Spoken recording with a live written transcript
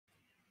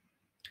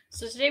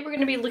So today we're going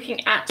to be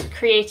looking at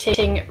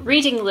creating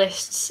reading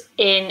lists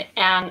in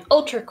an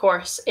Ultra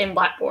course in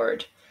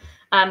Blackboard.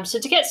 So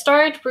to get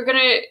started, we're going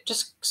to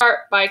just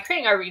start by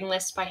creating our reading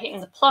list by hitting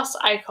the plus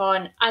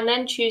icon and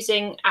then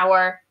choosing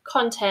our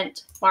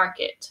content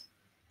market.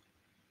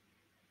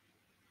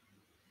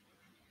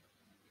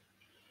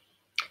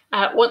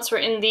 Once we're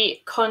in the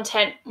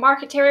content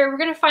market area, we're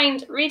going to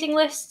find reading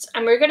lists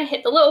and we're going to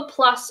hit the little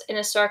plus in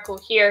a circle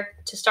here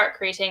to start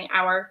creating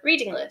our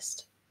reading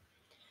list.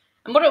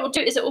 And what it will do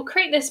is it will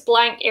create this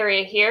blank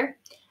area here.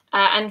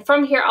 And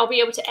from here, I'll be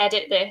able to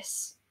edit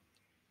this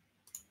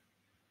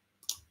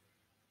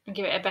and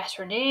give it a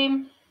better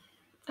name.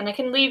 And I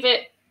can leave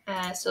it.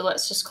 So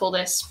let's just call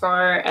this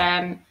for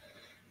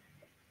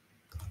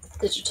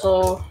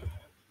digital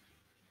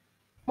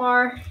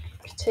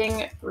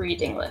marketing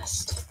reading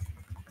list.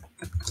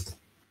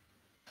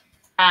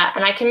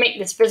 And I can make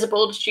this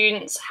visible to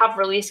students, have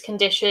release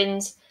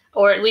conditions,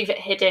 or leave it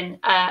hidden,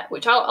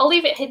 which I'll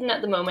leave it hidden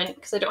at the moment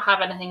because I don't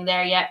have anything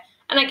there yet.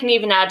 And I can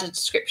even add a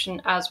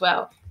description as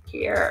well.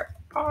 Here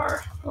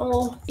are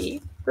all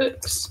the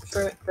books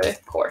for the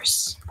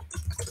course.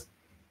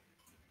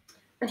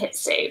 And hit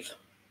save.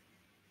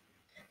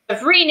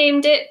 I've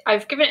renamed it,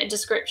 I've given it a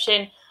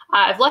description,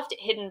 I've left it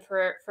hidden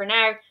for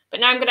now, but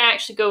now I'm going to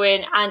actually go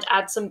in and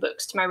add some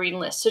books to my reading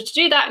list. So to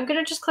do that, I'm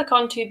going to just click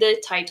onto the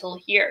title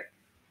here.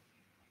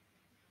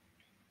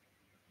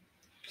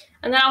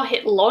 And then I'll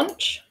hit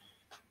launch.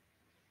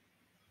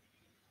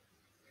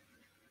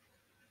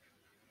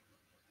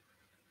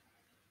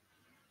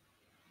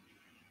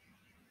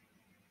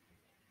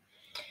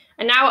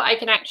 And now I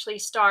can actually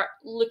start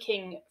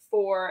looking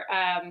for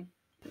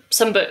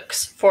some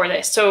books for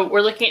this. So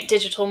we're looking at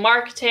digital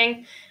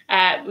marketing.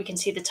 We can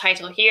see the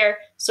title here.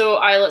 So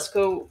let's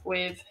go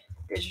with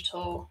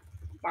digital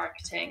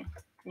marketing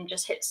and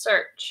just hit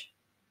search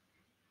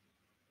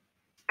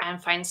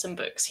and find some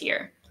books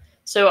here.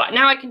 So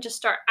now I can just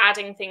start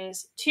adding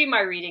things to my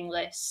reading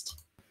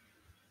list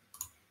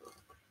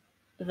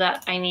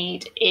that I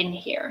need in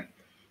here.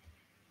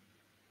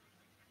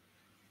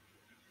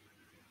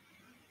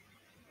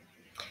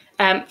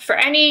 For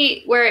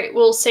any where it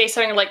will say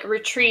something like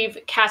retrieve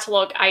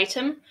catalog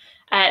item,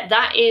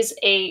 that is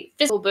a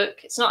physical book.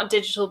 It's not a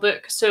digital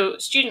book. So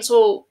students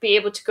will be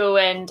able to go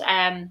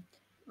and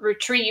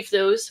retrieve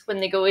those when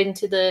they go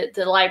into the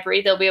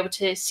library. They'll be able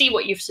to see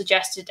what you've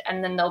suggested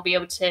and then they'll be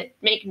able to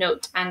make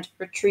note and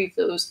retrieve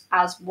those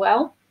as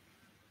well.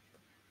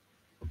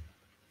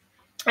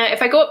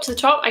 If I go up to the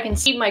top, I can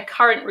see my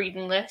current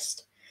reading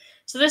list.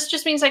 So this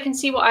just means I can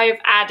see what I've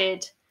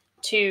added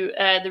to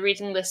the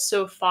reading list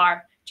so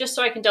far, just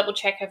so I can double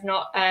check I've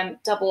not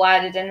double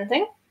added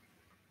anything.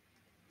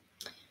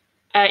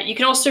 You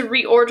can also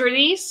reorder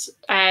these,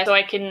 so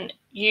I can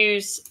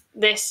use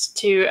this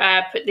to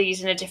put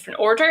these in a different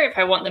order if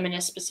I want them in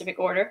a specific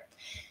order.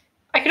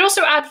 I could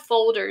also add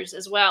folders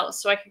as well,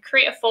 so I could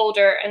create a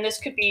folder, and this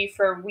could be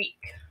for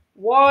week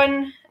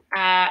 1,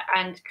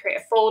 and create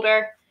a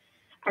folder,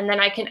 and then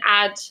I can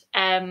add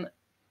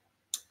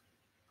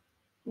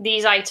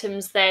these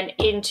items then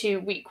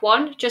into week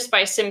 1 just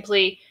by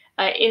simply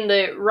in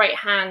the right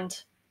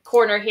hand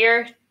corner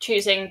here,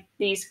 choosing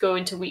these go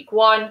into week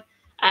 1,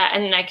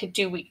 and then I could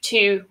do week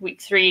 2, week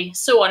 3,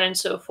 so on and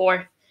so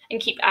forth, and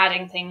keep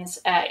adding things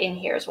in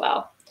here as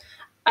well.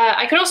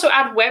 I could also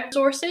add web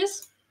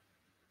sources.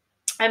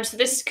 So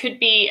this could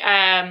be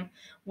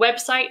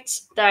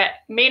websites that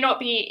may not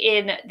be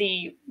in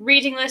the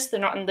reading list. They're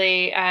not in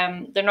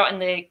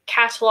the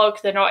catalog.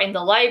 They're not in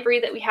the library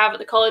that we have at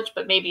the college,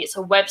 but maybe it's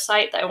a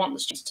website that I want the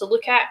students to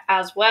look at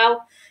as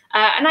well.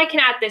 And I can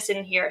add this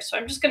in here. So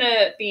I'm just going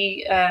to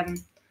be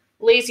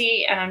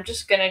lazy, and I'm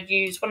just going to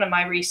use one of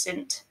my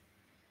recent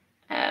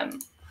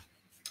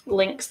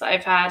links that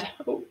I've had.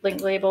 Oh, link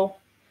label.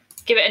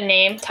 Give it a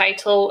name,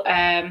 title,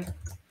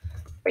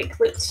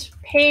 Wakelet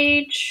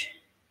page,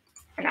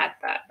 and add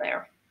that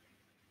there.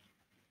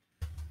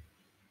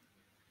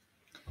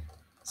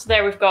 So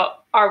there we've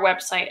got our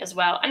website as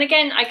well. And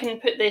again, I can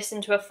put this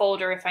into a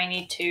folder if I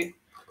need to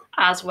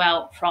as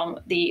well from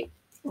the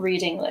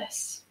reading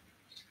list.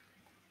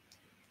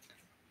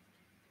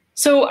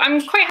 So I'm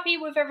quite happy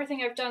with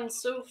everything I've done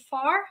so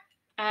far.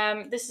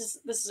 This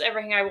is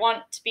everything I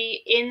want to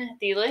be in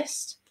the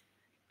list.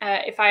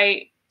 If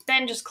I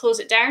then just close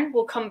it down,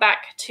 we'll come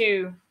back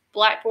to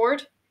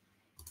Blackboard.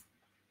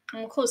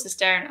 And we'll close this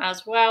down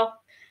as well.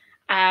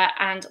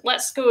 And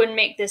let's go and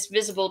make this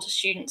visible to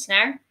students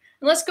now.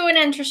 And let's go and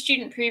enter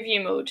student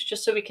preview mode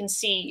just so we can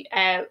see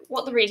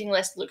what the reading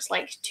list looks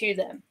like to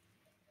them.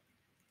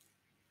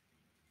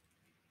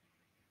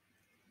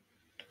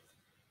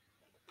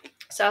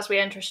 So as we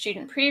enter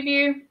student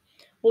preview,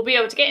 we'll be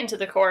able to get into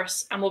the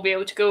course and we'll be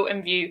able to go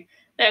and view.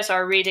 There's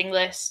our reading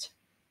list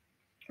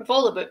with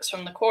all the books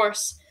from the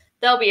course.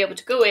 They'll be able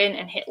to go in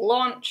and hit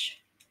launch,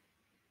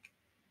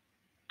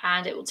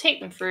 and it will take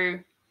them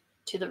through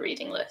to the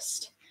reading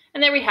list.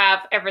 And there we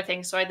have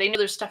everything. So they know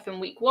there's stuff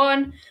in week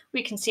 1.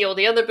 We can see all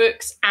the other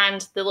books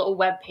and the little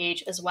web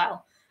page as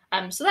well.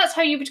 So that's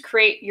how you would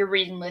create your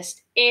reading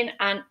list in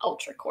an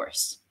Ultra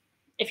course.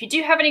 If you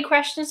do have any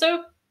questions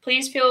though,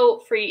 please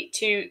feel free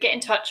to get in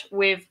touch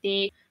with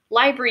the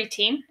library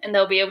team and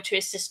they'll be able to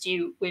assist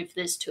you with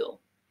this tool.